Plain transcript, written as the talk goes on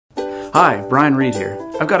Hi, Brian Reed here.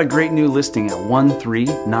 I've got a great new listing at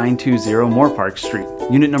 13920 Moorpark Street,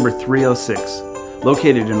 unit number 306,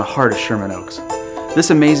 located in the heart of Sherman Oaks. This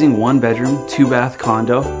amazing one-bedroom, 2-bath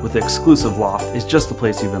condo with exclusive loft is just the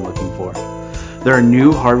place you've been looking for. There are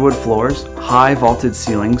new hardwood floors, high vaulted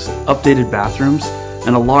ceilings, updated bathrooms,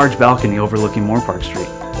 and a large balcony overlooking Moorpark Street.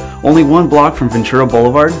 Only 1 block from Ventura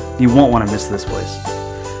Boulevard, you won't want to miss this place.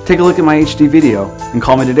 Take a look at my HD video and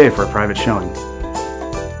call me today for a private showing.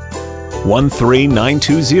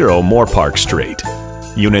 13920 Moorpark Street,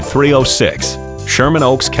 Unit 306, Sherman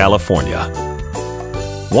Oaks, California.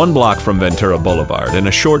 1 block from Ventura Boulevard and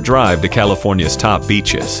a short drive to California's top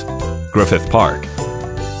beaches, Griffith Park,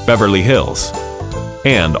 Beverly Hills,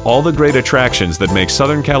 and all the great attractions that make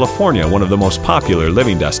Southern California one of the most popular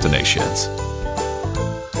living destinations.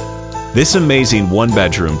 This amazing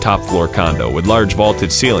 1-bedroom top-floor condo with large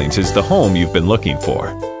vaulted ceilings is the home you've been looking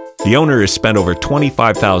for. The owner has spent over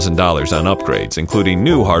 $25,000 on upgrades, including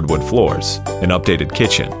new hardwood floors, an updated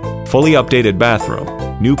kitchen, fully updated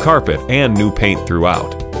bathroom, new carpet, and new paint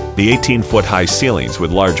throughout. The 18-foot high ceilings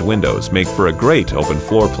with large windows make for a great open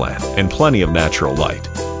floor plan and plenty of natural light.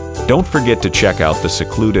 Don't forget to check out the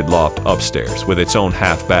secluded loft upstairs with its own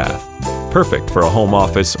half bath, perfect for a home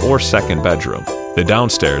office or second bedroom. The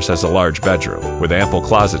downstairs has a large bedroom with ample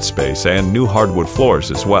closet space and new hardwood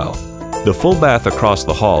floors as well. The full bath across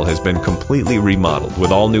the hall has been completely remodeled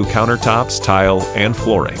with all new countertops, tile, and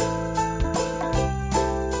flooring.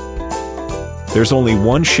 There's only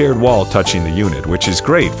 1 shared wall touching the unit, which is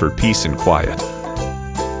great for peace and quiet.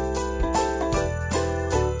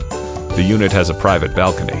 The unit has a private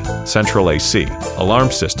balcony, central AC,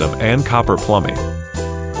 alarm system, and copper plumbing.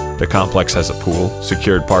 The complex has a pool,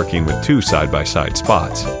 secured parking with 2 side-by-side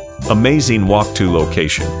spots. Amazing walk-to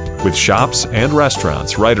location, with shops and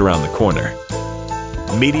restaurants right around the corner.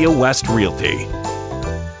 Media West Realty,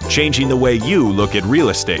 changing the way you look at real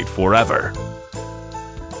estate forever.